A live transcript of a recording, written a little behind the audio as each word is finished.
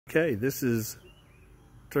Okay, this is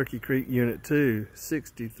Turkey Creek Unit 2,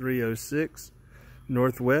 6306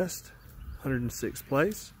 Northwest, 106th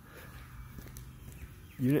Place.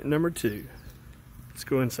 Unit number 2. Let's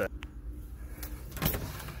go inside.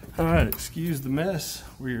 Alright, excuse the mess.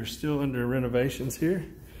 We are still under renovations here.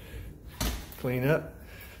 Clean up.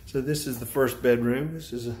 So this is the first bedroom.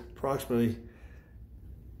 This is approximately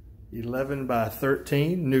 11 by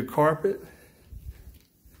 13. New carpet.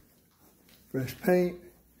 Fresh paint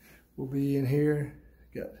will be in here.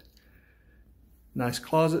 Got nice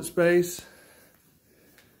closet space.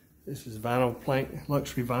 This is vinyl plank,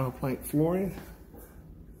 luxury vinyl plank flooring.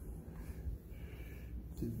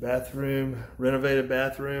 The bathroom, renovated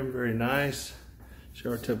bathroom, very nice.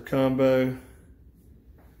 Shower tub combo.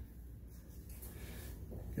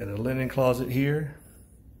 Got a linen closet here.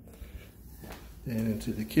 Then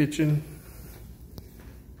into the kitchen.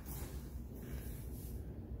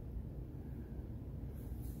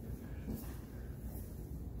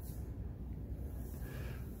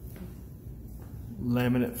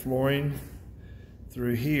 Laminate flooring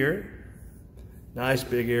through here. Nice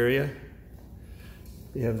big area.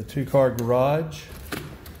 You have the 2-car garage,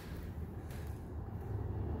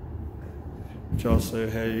 which also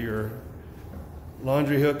has your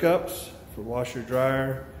laundry hookups for washer,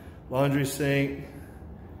 dryer, laundry sink,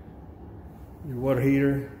 your water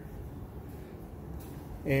heater,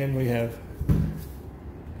 and we have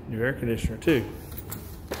your air conditioner too.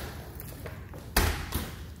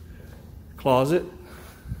 Closet,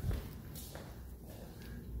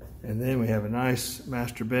 and then we have a nice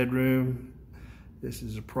master bedroom. This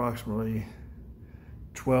is approximately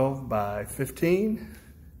 12 by 15.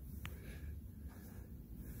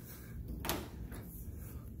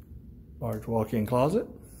 Large walk-in closet.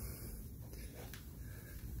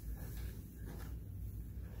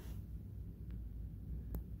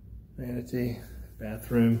 Vanity,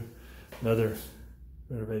 bathroom, another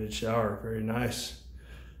renovated shower, very nice.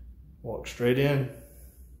 Walk straight in.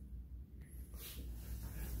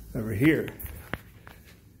 Over here,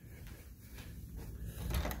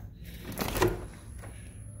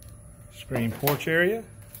 screen porch area.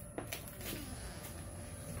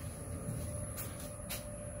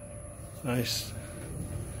 Nice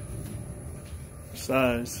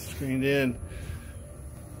size, screened in,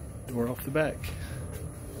 door off the back.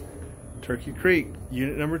 Turkey Creek,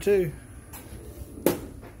 unit number 2.